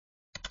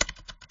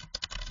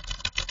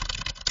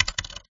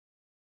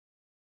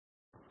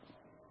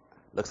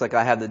Looks like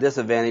I have the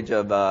disadvantage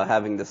of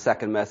having the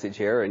second message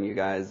here, and you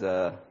guys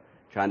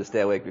trying to stay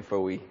awake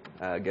before we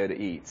go to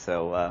eat.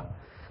 So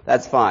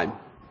that's fine.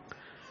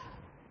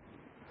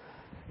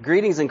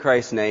 Greetings in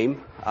Christ's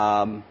name.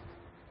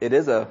 It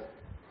is an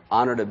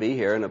honor to be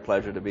here and a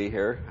pleasure to be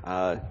here.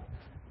 I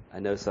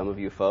know some of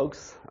you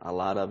folks. A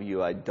lot of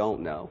you I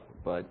don't know,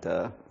 but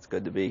it's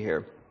good to be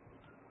here.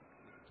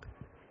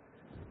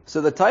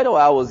 So the title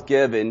I was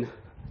given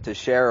to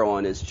share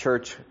on is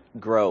Church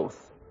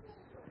Growth.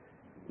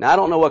 Now, I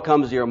don't know what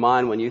comes to your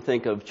mind when you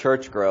think of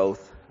church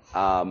growth,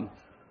 but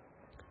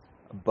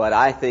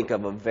I think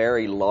of a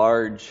very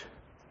large,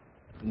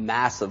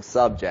 massive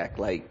subject.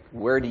 Like,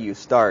 where do you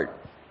start?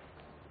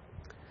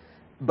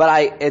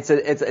 But it's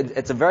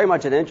a very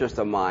much an interest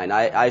of mine.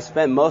 I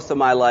spent most of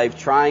my life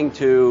trying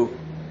to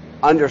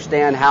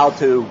understand how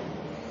to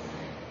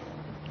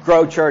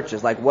grow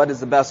churches. Like, what is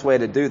the best way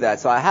to do that?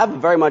 So I have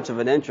very much of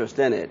an interest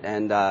in it,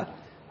 and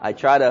I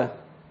try to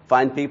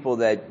find people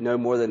that know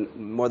more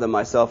than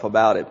myself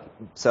about it.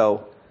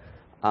 So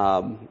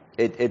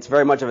it's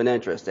very much of an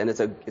interest, and it's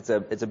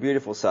a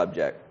beautiful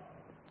subject.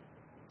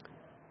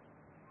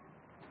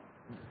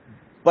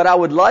 But I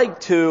would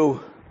like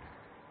to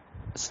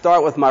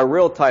start with my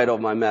real title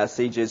of my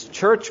message is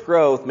Church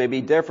Growth May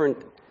Be Different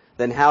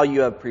Than How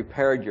You Have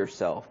Prepared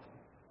Yourself.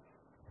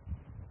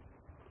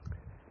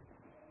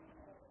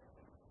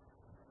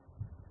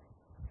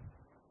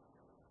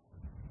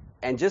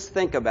 And just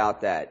think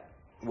about that.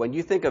 When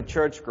you think of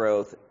church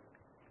growth,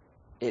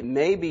 it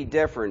may be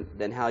different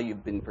than how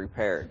you've been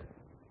prepared.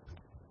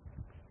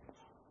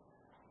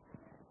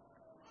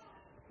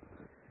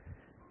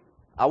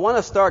 I want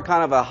to start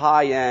kind of a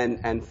high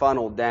end and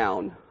funnel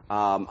down.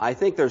 I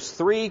think there's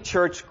 3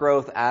 church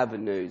growth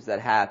avenues that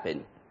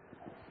happen.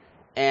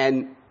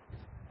 And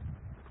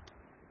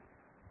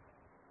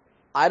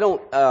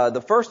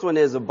the first one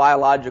is a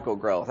biological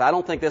growth. I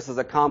don't think this is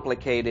a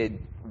complicated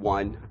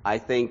one. I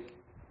think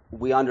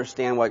we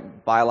understand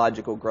what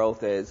biological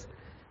growth is,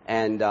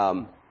 and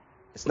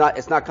it's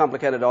not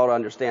complicated at all to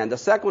understand. The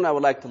second one I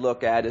would like to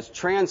look at is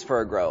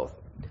transfer growth.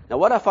 Now,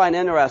 what I find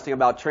interesting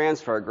about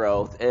transfer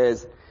growth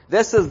is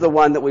this is the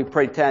one that we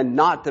pretend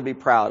not to be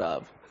proud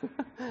of.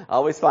 I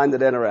always find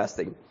it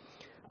interesting.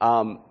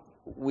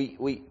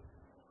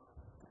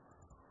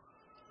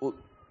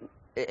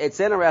 It's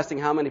interesting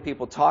how many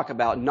people talk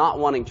about not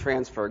wanting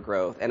transfer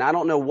growth, and I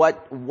don't know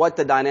what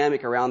the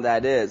dynamic around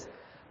that is.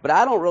 But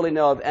I don't really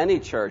know of any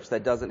church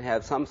that doesn't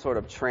have some sort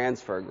of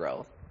transfer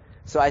growth.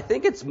 So I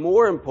think it's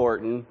more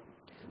important,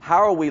 how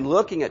are we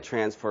looking at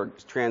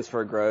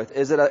transfer growth?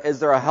 Is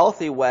there a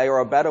healthy way or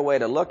a better way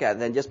to look at it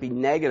than just be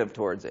negative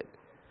towards it?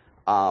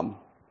 So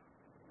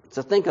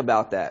think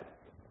about that.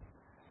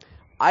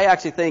 I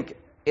actually think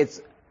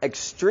it's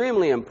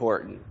extremely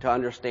important to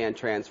understand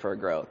transfer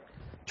growth.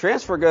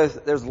 Transfer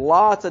growth, there's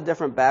lots of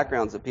different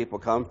backgrounds that people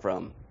come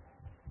from.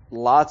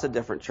 Lots of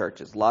different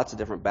churches, lots of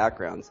different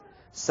backgrounds.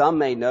 Some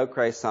may know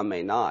Christ, some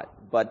may not.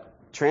 But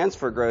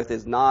transfer growth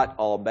is not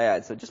all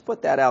bad. So just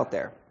put that out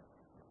there.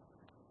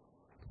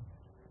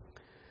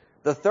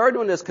 The third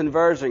one is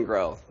conversion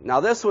growth. Now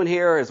this one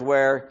here is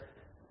where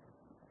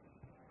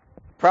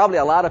probably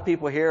a lot of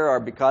people here are,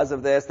 because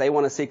of this, they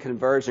want to see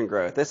conversion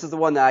growth. This is the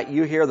one that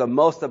you hear the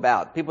most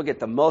about. People get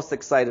the most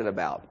excited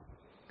about.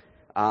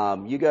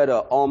 You go to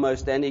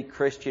almost any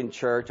Christian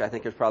church, I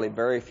think there's probably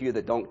very few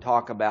that don't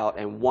talk about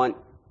and want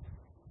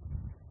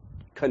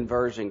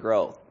conversion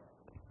growth.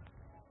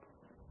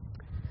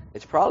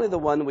 It's probably the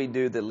one we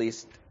do the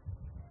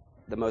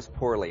most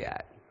poorly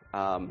at.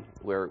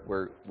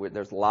 Where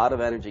there's a lot of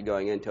energy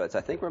going into it. So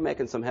I think we're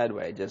making some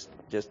headway.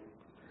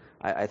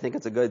 I think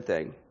it's a good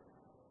thing.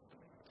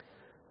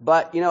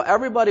 But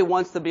everybody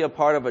wants to be a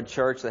part of a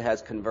church that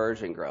has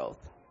conversion growth.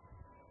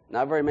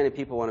 Not very many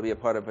people want to be a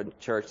part of a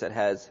church that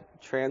has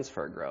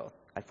transfer growth.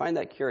 I find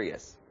that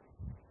curious.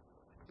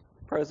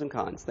 Pros and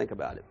cons. Think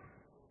about it.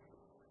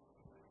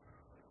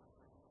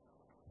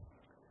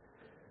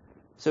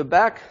 So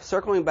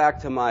circling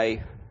back to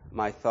my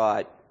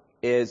thought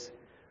is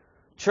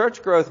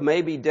church growth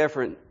may be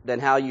different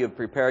than how you have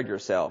prepared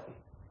yourself.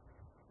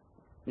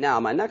 Now,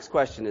 my next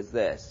question is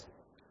this.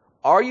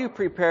 Are you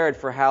prepared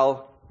for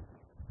how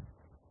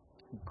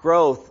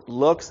growth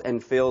looks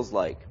and feels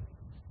like,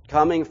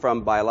 coming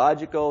from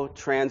biological,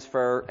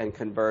 transfer, and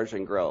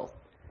conversion growth?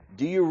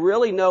 Do you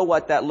really know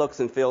what that looks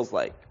and feels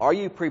like? Are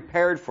you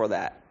prepared for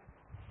that?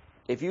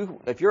 If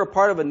you're a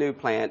part of a new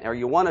plant or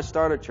you want to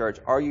start a church,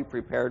 are you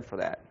prepared for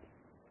that?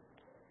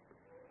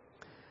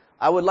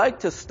 I would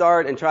like to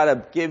start and try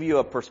to give you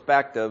a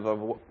perspective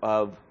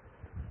of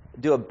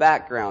do a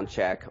background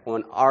check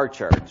on our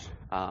church,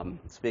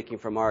 speaking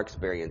from our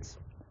experience.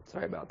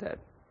 Sorry about that.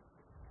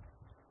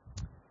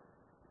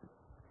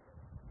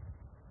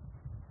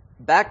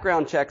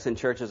 Background checks in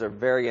churches are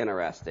very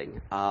interesting,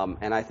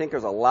 and I think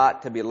there's a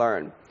lot to be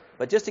learned.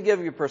 But just to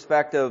give you a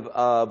perspective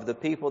of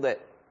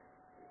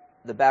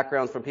the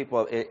backgrounds from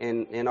people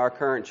in our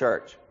current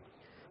church.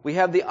 We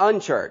have the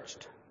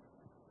unchurched.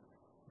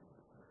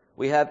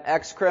 We have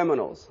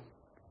ex-criminals.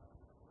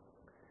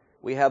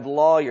 We have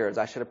lawyers.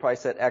 I should have probably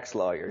said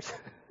ex-lawyers.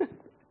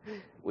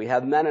 We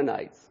have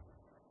Mennonites,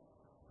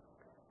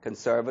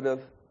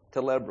 conservative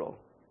to liberal.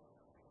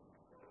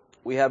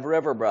 We have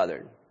River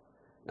Brethren.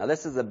 Now,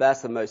 this is the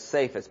best and most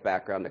safest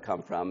background to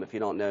come from. If you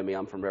don't know me,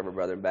 I'm from River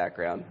Brethren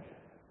background.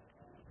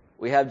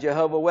 We have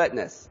Jehovah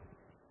Witness.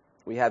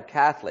 We have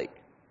Catholic.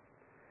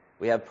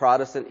 We have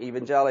Protestant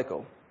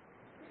Evangelical.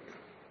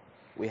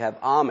 We have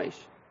Amish.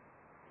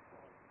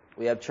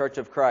 We have Church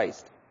of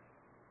Christ.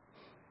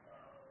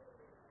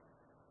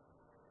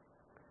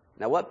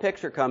 Now, what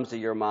picture comes to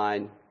your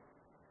mind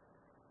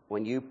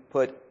when you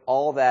put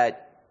all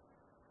that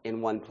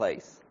in one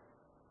place?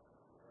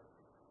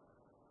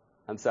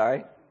 I'm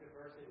sorry?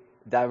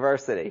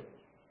 Diversity.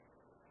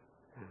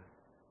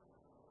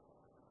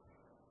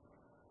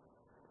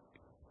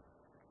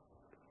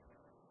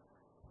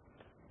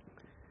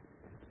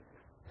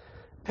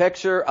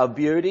 Picture of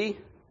beauty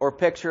or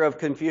picture of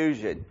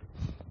confusion?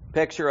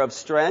 Picture of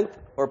strength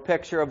or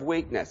picture of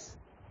weakness?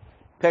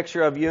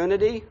 Picture of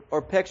unity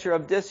or picture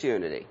of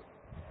disunity?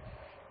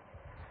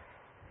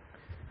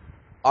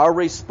 Our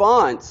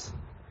response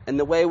and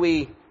the way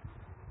we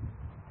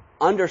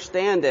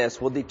understand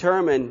this will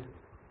determine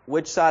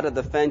which side of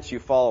the fence you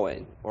fall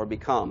in or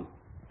become.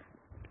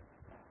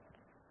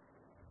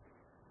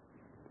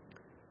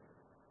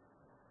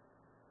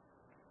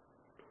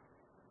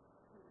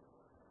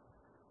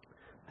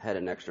 I had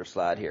an extra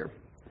slide here.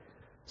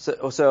 So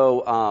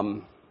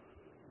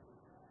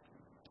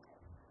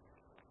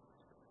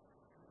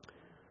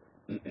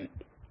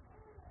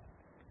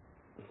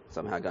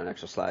somehow I got an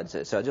extra slide.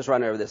 So I'll just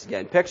run over this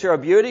again. Picture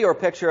of beauty or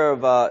picture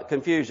of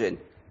confusion?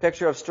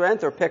 Picture of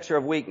strength or picture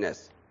of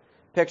weakness?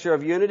 Picture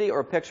of unity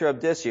or picture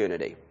of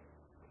disunity?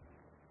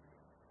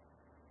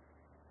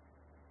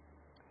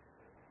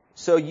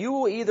 So you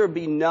will either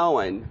be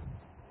known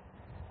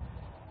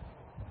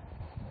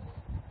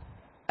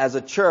as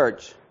a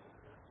church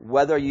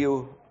whether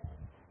you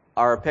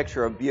are a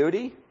picture of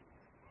beauty,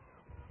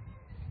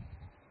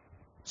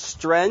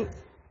 strength,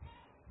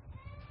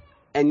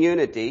 and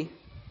unity,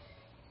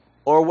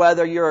 or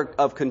whether you're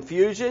of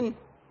confusion,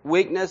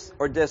 weakness,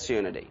 or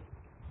disunity.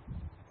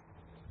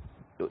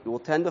 It will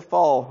tend to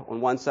fall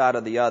on one side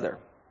or the other.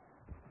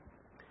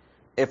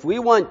 If we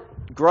want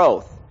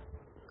growth,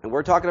 and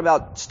we're talking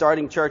about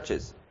starting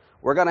churches,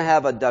 we're going to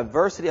have a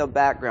diversity of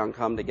background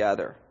come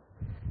together.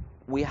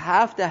 We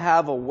have to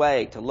have a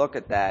way to look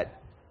at that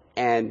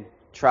and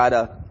try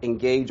to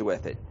engage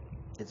with it.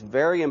 It's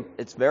very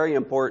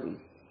important.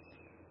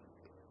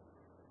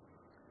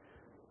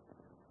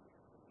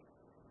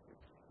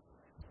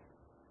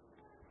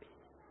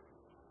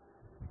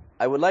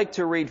 I would like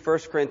to read 1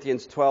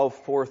 Corinthians 12,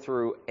 4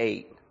 through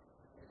 8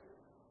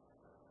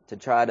 to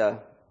try to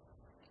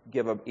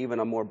give even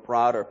a more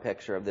broader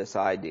picture of this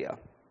idea.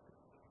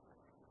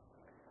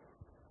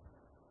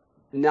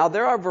 Now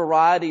there are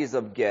varieties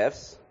of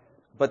gifts,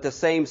 but the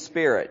same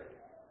Spirit.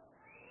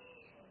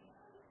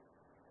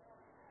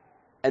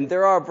 And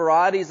there are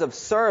varieties of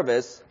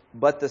service,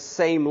 but the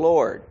same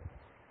Lord.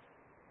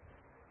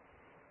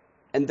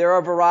 And there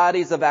are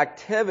varieties of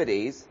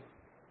activities,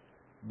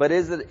 but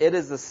it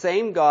is the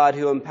same God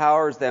who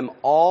empowers them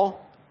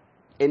all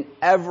in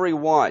every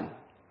one.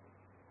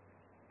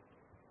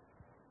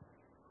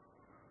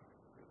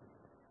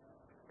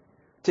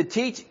 To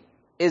each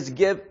is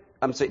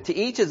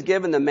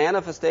given the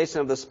manifestation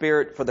of the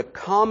Spirit for the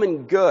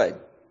common good.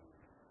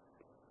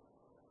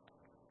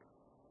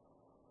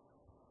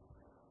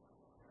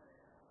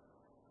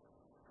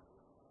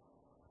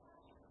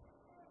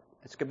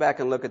 Let's go back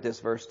and look at this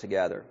verse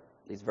together,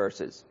 these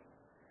verses.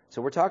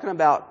 So we're talking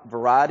about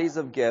varieties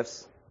of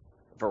gifts,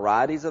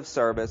 varieties of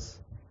service,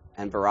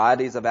 and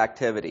varieties of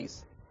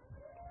activities.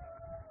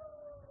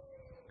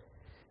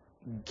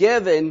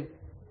 Given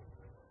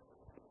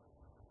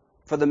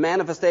for the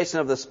manifestation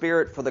of the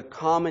Spirit for the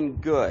common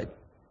good.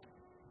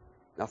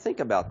 Now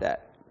think about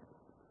that.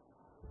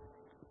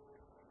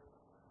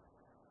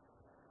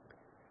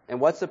 And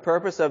what's the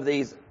purpose of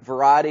these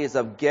varieties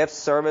of gifts,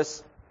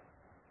 service,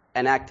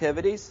 and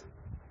activities?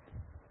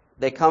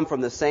 They come from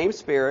the same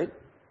Spirit,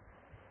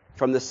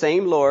 from the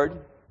same Lord,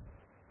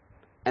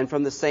 and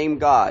from the same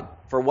God.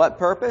 For what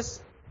purpose?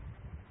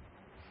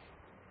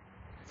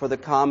 For the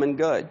common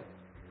good.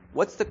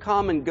 What's the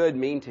common good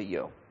mean to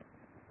you?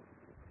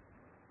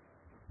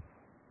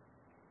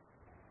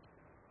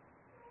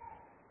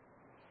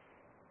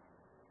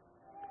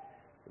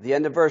 At the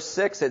end of verse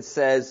 6 it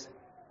says,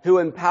 who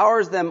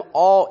empowers them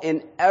all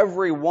in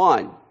every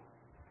one.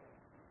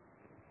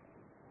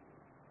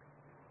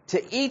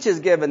 To each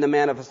is given the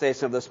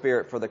manifestation of the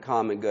Spirit for the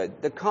common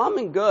good. The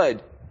common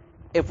good,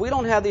 if we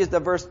don't have these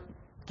diversity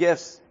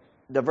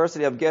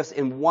of gifts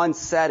in one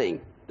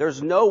setting,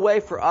 there's no way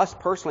for us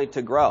personally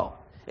to grow.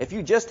 If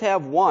you just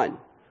have one,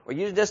 or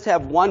you just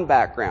have one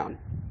background,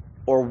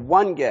 or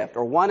one gift,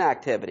 or one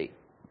activity,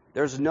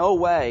 there's no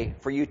way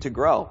for you to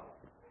grow.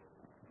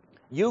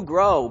 You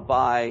grow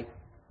by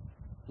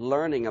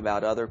learning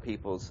about other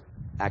people's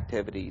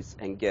activities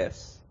and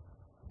gifts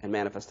and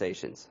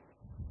manifestations.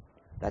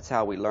 That's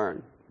how we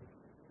learn.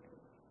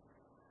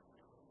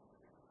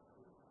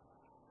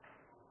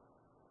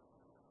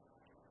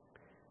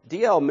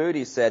 D.L.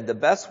 Moody said, the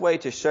best way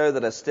to show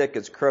that a stick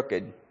is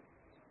crooked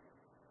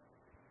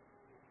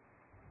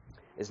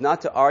is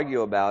not to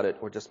argue about it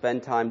or to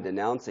spend time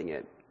denouncing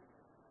it,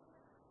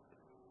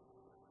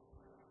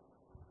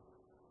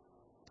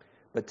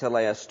 but to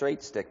lay a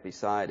straight stick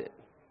beside it.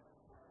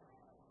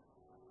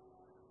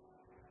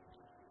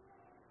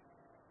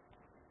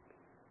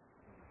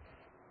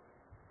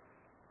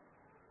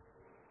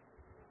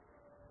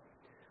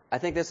 I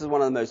think this is one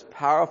of the most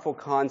powerful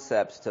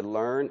concepts to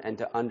learn and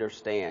to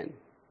understand.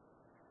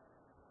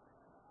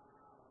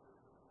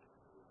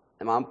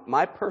 And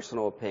my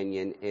personal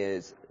opinion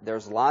is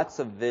there's lots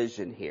of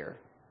vision here.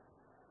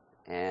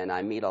 And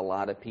I meet a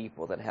lot of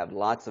people that have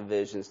lots of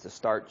visions to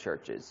start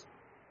churches.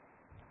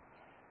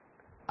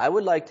 I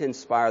would like to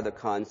inspire the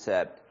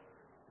concept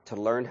to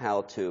learn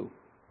how to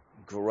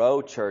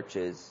grow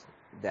churches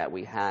that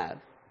we have.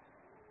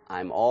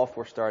 I'm all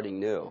for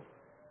starting new.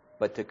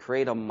 But to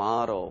create a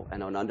model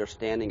and an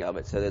understanding of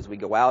it so that as we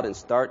go out and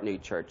start new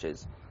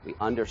churches, we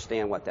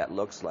understand what that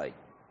looks like.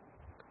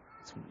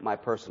 It's my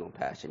personal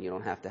passion. You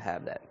don't have to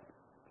have that.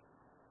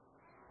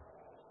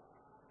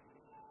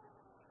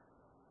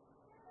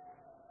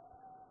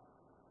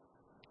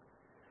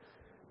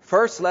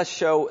 First, let's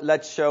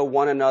show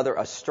one another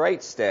a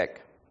straight stick.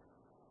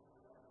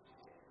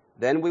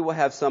 Then we will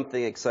have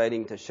something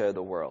exciting to show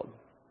the world.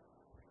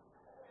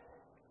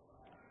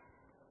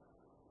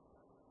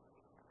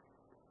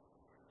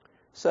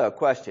 So,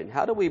 question,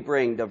 how do we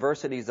bring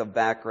diversities of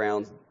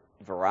backgrounds,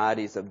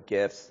 varieties of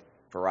gifts,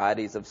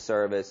 varieties of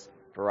service,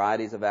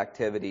 varieties of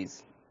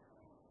activities,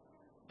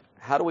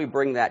 how do we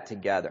bring that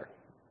together?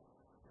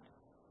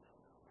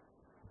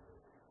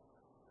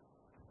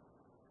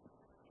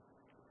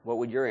 What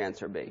would your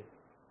answer be?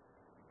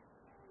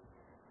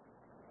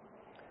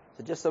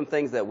 So just some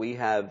things that we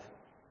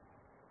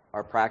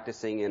are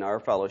practicing in our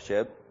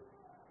fellowship.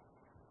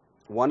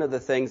 One of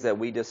the things that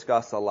we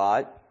discuss a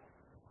lot,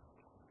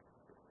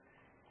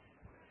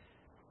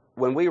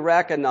 when we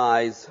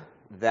recognize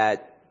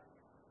that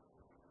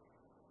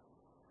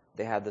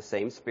they have the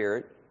same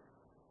Spirit,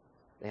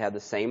 they have the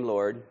same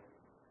Lord,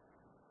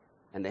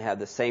 and they have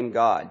the same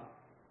God,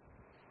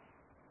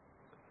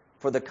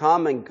 for the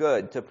common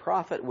good, to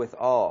profit with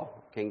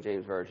all, King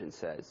James Version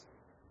says.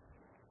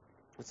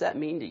 What's that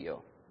mean to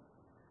you?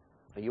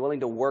 Are you willing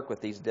to work with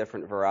these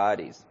different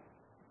varieties?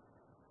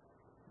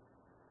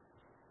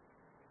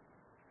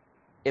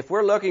 If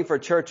we're looking for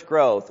church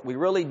growth, we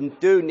really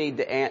do need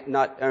to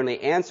not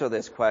only answer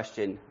this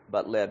question,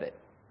 but live it.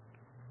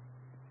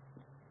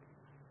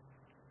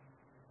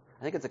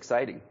 I think it's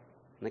exciting.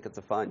 I think it's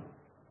fun.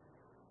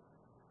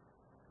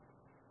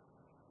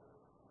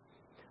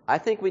 I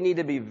think we need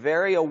to be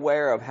very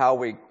aware of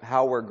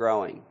how we're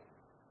growing.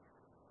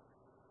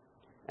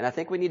 And I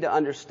think we need to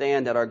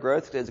understand that our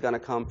growth is going to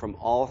come from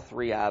all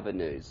three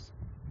avenues: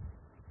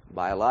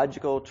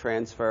 biological,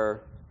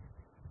 transfer,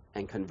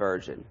 and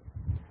conversion.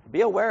 Be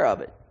aware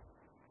of it.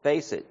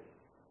 Face it.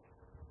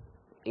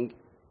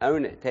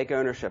 Own it. Take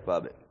ownership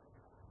of it.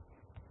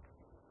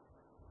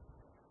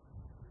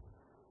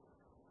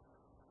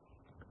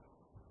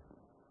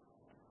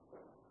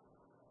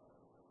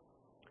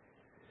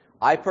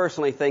 I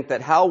personally think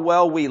that how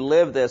well we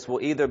live this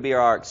will either be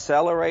our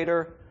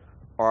accelerator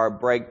or our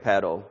brake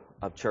pedal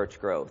of church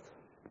growth.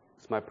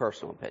 It's my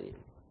personal opinion.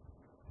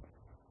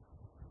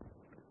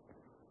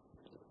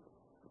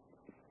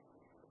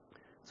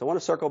 So I want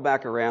to circle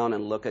back around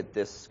and look at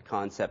this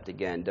concept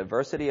again.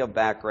 Diversity of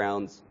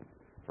backgrounds,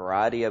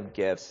 variety of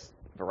gifts,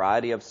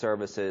 variety of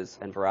services,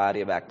 and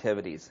variety of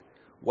activities.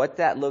 What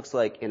that looks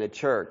like in a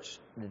church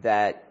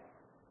that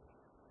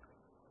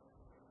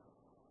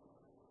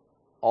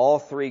all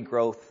three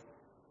growth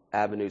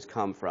avenues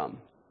come from.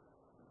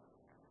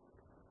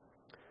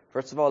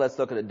 First of all, let's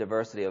look at the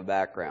diversity of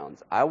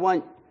backgrounds. I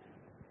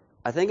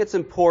think it's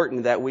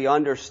important that we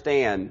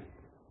understand,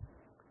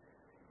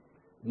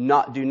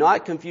 do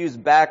not confuse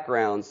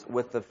backgrounds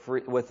with the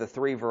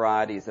three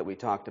varieties that we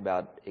talked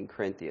about in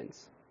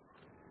Corinthians.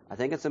 I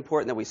think it's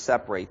important that we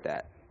separate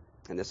that,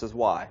 and this is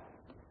why.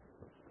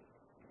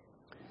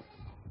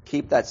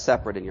 Keep that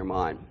separate in your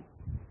mind.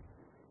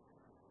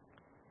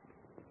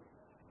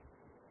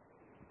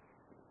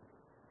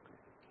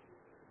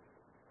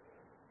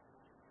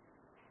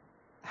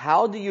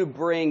 How do you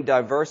bring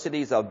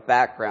diversities of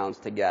backgrounds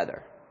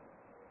together?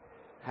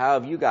 How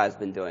have you guys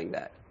been doing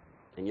that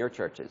in your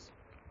churches?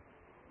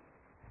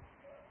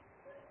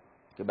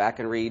 Go back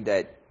and read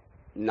that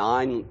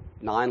nine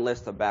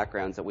list of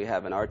backgrounds that we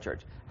have in our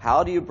church.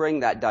 How do you bring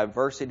that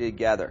diversity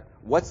together?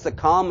 What's the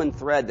common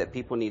thread that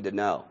people need to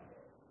know?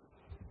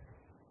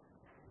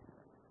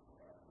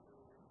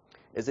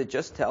 Is it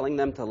just telling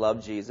them to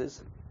love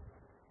Jesus?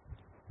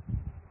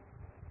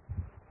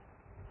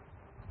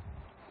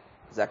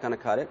 Is that going to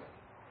cut it?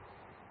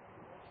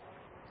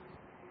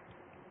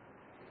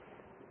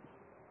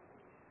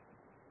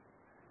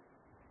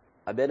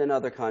 I've been in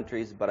other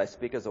countries, but I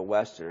speak as a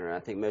Westerner, and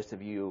I think most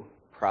of you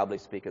probably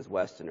speak as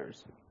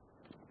Westerners.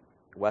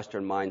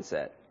 Western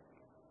mindset.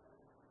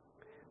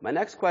 My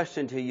next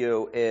question to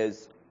you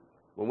is,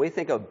 when we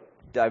think of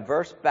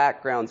diverse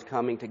backgrounds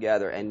coming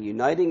together and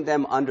uniting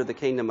them under the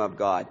kingdom of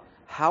God,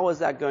 how is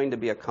that going to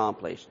be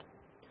accomplished?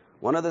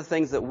 One of the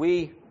things that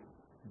we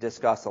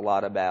discuss a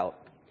lot about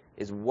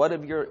is what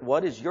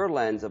is your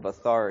lens of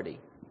authority?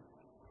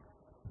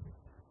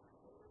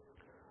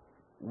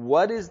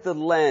 What is the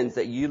lens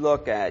that you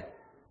look at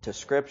to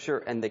Scripture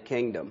and the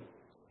kingdom?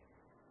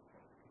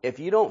 If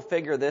you don't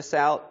figure this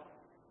out,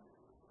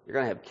 you're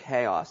going to have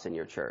chaos in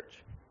your church.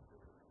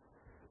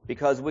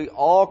 Because we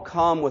all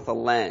come with a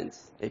lens.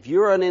 If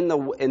you're in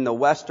the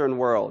Western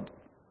world,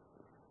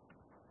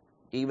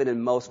 even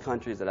in most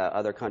countries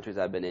other countries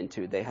I've been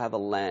into, they have a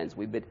lens.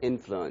 We've been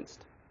influenced.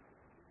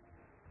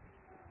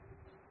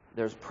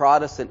 There's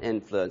Protestant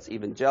influence,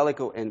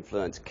 evangelical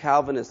influence,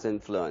 Calvinist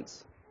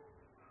influence.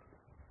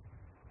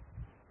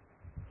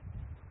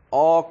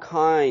 All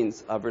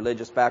kinds of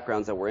religious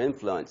backgrounds that were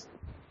influenced.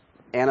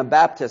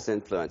 Anabaptist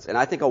influence. And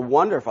I think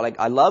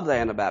I love the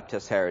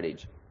Anabaptist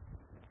heritage.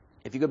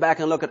 If you go back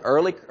and look at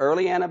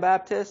early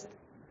Anabaptists,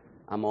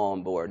 I'm all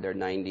on board. They're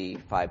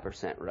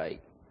 95%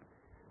 right.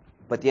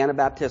 But the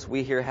Anabaptists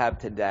we here have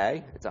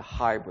today, it's a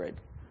hybrid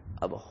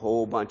of a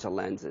whole bunch of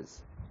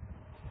lenses.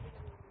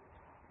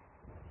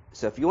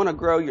 So if you want to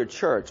grow your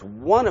church,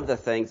 one of the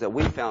things that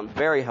we found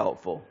very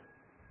helpful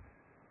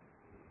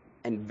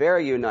and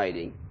very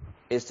uniting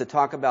is to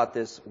talk about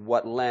this,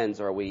 what is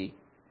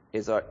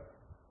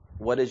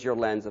your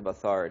lens of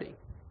authority?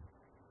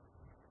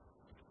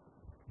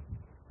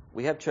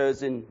 We have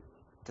chosen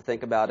to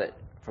think about it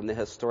from the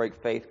historic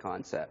faith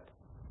concept.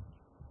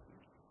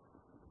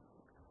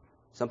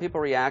 Some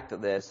people react to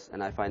this,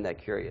 and I find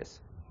that curious.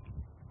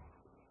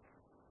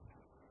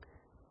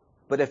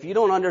 But if you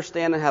don't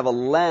understand and have a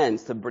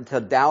lens to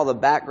dial the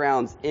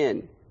backgrounds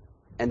in,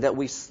 and that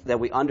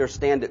we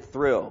understand it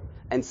through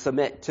and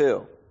submit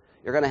to,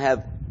 you're going to have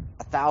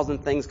 1,000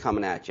 things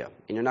coming at you,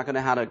 and you're not going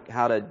to know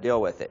how to deal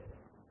with it.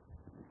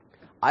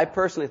 I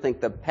personally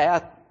think the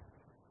path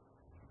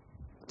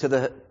to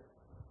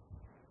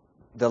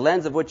the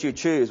lens of which you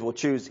choose will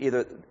choose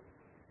either,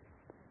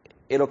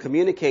 it'll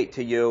communicate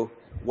to you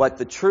what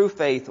the true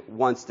faith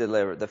once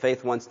delivered, the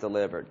faith once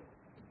delivered.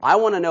 I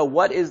want to know,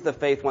 what is the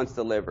faith once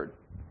delivered?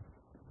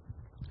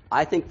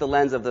 I think the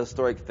lens of the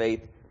historic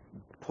faith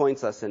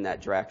points us in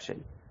that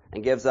direction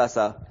and gives us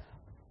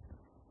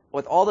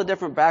with all the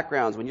different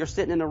backgrounds, when you're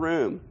sitting in a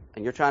room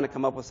and you're trying to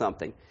come up with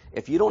something,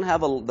 if you don't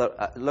have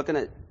looking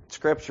at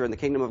Scripture and the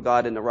kingdom of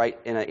God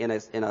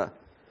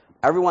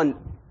everyone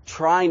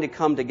trying to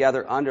come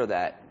together under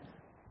that,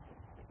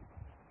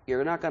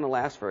 you're not going to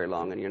last very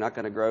long and you're not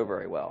going to grow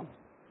very well.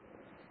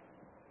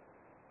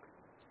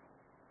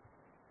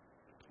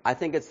 I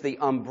think it's the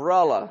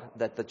umbrella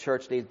that the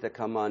church needs to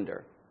come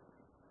under.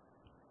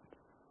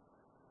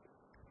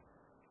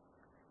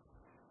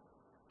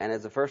 And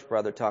as the first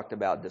brother talked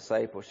about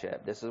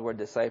discipleship, this is where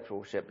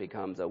discipleship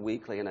becomes a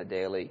weekly and a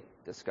daily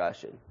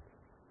discussion.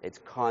 It's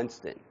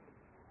constant.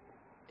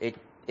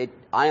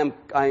 I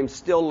am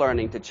still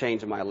learning to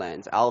change my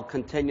lens. I'll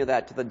continue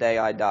that to the day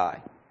I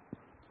die.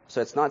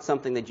 So it's not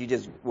something that you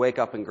just wake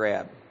up and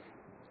grab.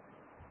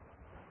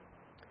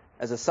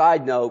 As a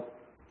side note,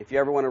 if you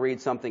ever want to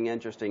read something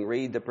interesting,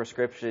 read the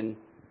Prescription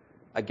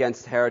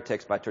Against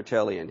Heretics by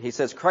Tertullian. He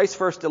says, Christ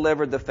first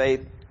delivered the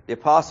faith, the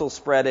apostles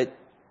spread it,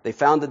 they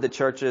founded the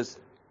churches.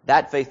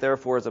 That faith,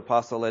 therefore, is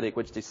apostolic,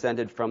 which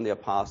descended from the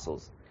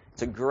apostles.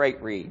 It's a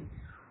great read.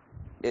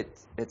 It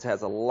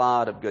has a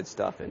lot of good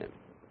stuff in it.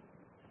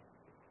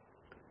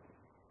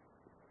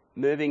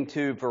 Moving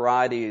to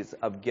varieties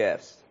of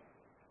gifts.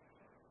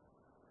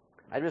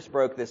 I just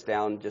broke this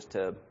down just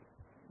to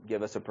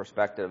give us a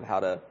perspective of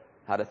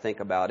how to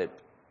think about it.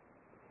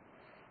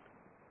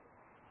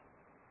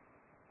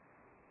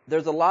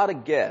 There's a lot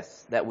of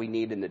gifts that we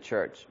need in the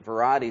church,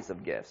 varieties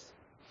of gifts.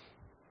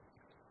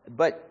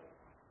 But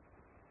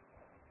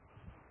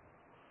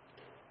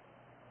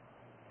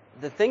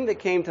the thing that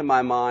came to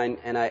my mind,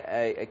 and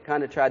I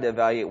kind of tried to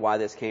evaluate why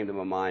this came to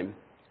my mind,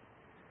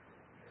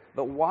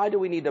 but why do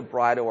we need to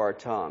bridle our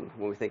tongue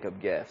when we think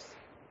of gifts?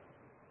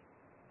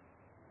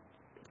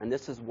 And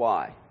this is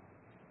why.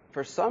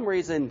 For some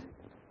reason,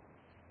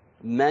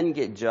 men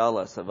get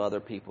jealous of other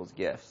people's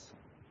gifts.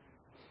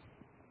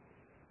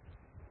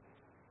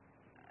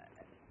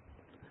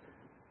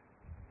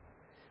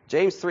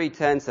 James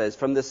 3:10 says,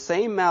 from the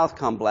same mouth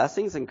come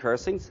blessings and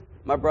cursings.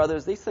 My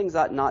brothers, these things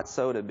ought not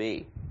so to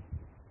be.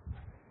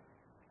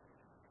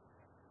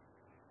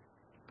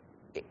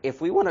 If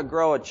we want to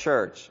grow a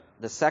church,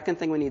 the second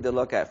thing we need to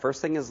look at,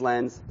 first thing is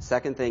lens,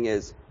 second thing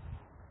is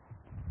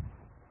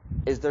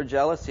there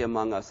jealousy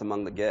among us,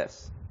 among the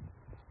gifts?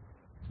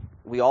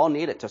 We all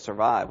need it to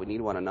survive. We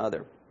need one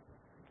another.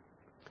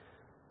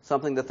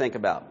 Something to think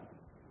about.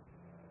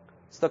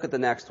 Let's look at the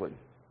next one.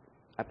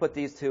 I put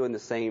these two in the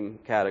same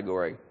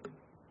category.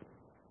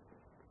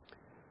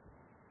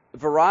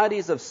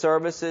 Varieties of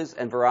services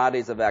and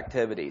varieties of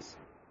activities.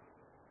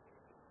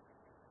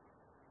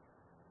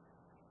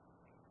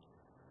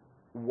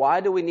 Why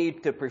do we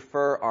need to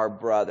prefer our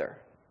brother?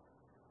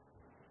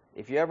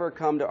 If you ever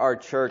come to our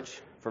church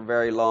for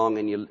very long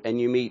and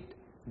you meet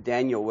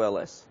Daniel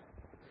Willis,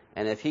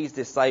 And if he's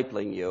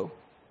discipling you,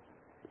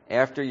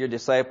 after you're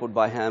discipled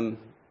by him,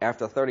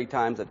 after 30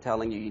 times of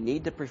telling you, you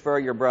need to prefer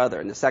your brother.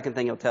 And the second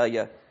thing he'll tell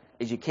you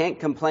is you can't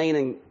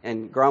complain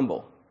and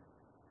grumble.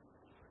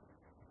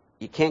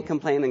 You can't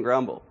complain and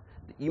grumble.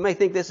 You may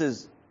think this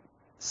is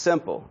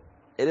simple.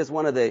 It is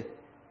one of the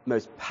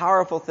most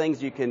powerful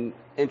things you can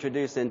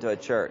introduce into a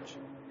church.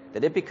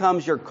 That it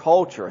becomes your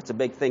culture. It's a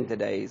big thing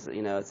today.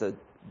 It's a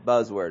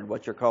buzzword.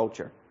 What's your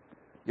culture?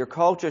 Your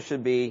culture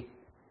should be,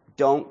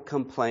 don't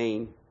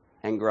complain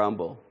and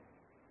grumble.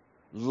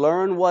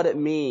 Learn what it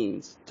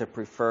means to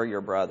prefer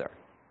your brother.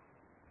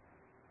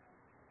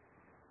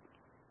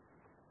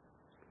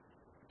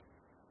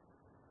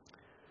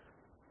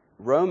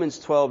 Romans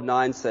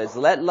 12:9 says,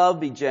 let love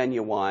be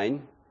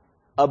genuine,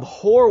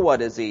 abhor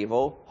what is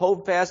evil,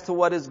 hold fast to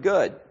what is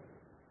good.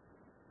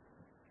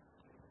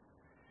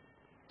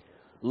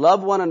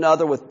 Love one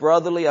another with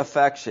brotherly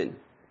affection.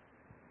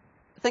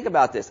 Think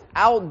about this.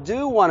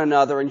 Outdo one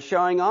another in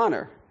showing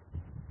honor.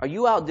 Are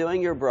you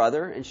outdoing your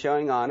brother in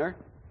showing honor?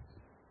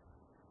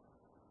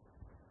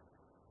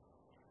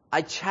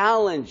 I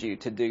challenge you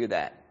to do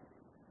that.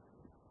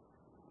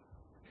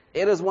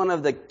 It is one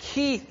of the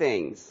key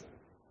things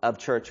of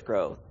church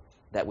growth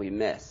that we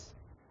miss.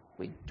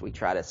 We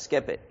try to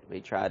skip it. We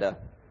try to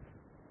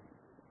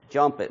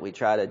jump it. We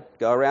try to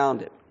go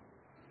around it.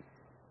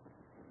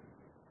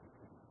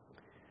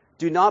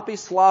 Do not be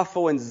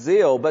slothful in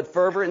zeal, but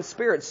fervent in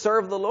spirit.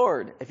 Serve the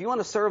Lord. If you want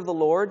to serve the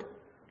Lord,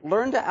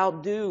 learn to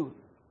outdo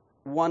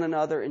one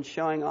another in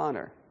showing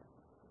honor.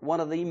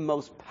 One of the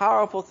most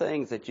powerful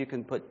things that you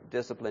can put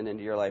discipline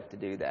into your life to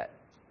do that.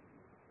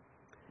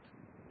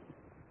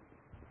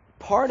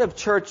 Part of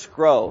church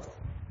growth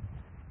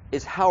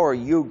is how are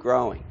you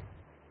growing?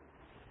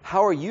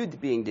 How are you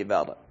being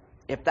developed?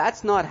 If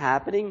that's not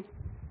happening,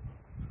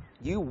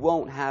 you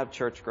won't have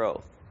church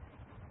growth.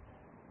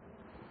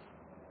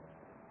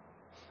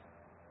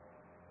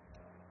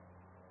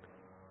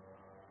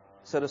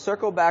 So to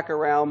circle back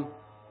around,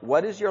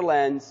 what is your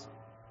lens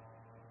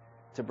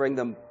to bring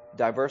the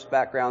diverse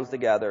backgrounds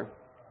together?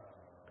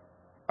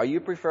 Are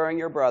you preferring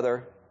your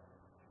brother?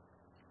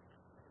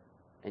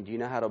 And do you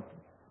know how to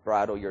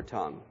bridle your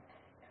tongue?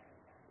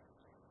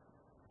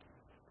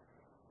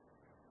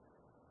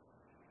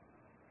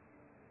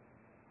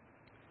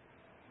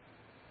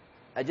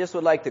 I just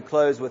would like to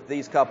close with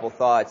these couple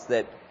thoughts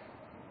that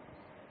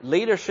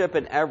leadership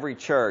in every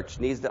church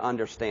needs to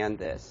understand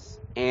this.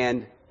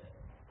 And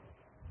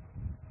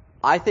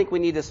I think we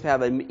need to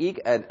have I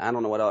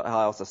don't know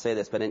how else to say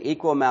this, but an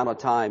equal amount of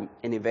time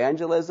in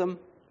evangelism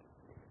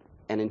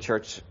and in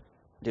church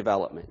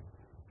development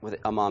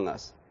among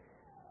us.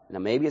 Now,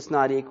 maybe it's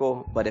not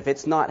equal, but if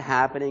it's not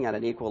happening at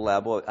an equal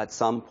level at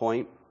some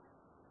point,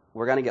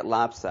 we're going to get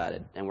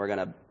lopsided, and you're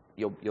going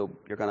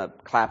to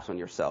collapse on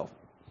yourself.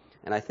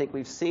 And I think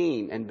we've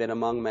seen and been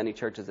among many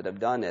churches that have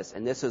done this,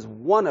 and this is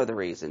one of the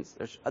reasons.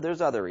 There's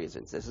other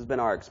reasons. This has been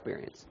our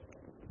experience.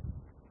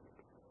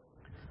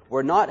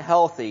 We're not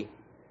healthy.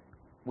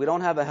 We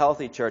don't have a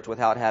healthy church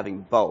without having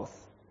both.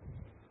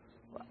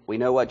 We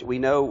know what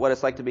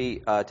it's like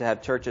to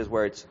have churches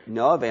where it's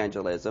no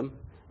evangelism.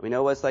 We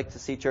know what it's like to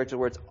see churches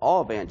where it's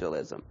all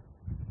evangelism.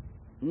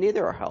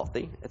 Neither are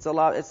healthy. It's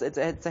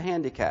a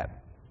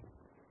handicap.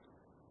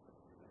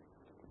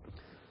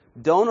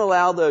 Don't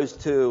allow those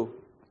two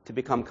to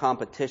become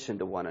competition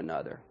to one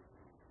another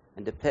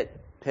and to pit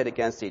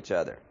against each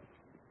other.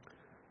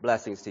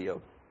 Blessings to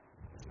you.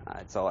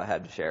 That's all I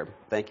had to share.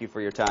 Thank you for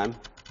your time.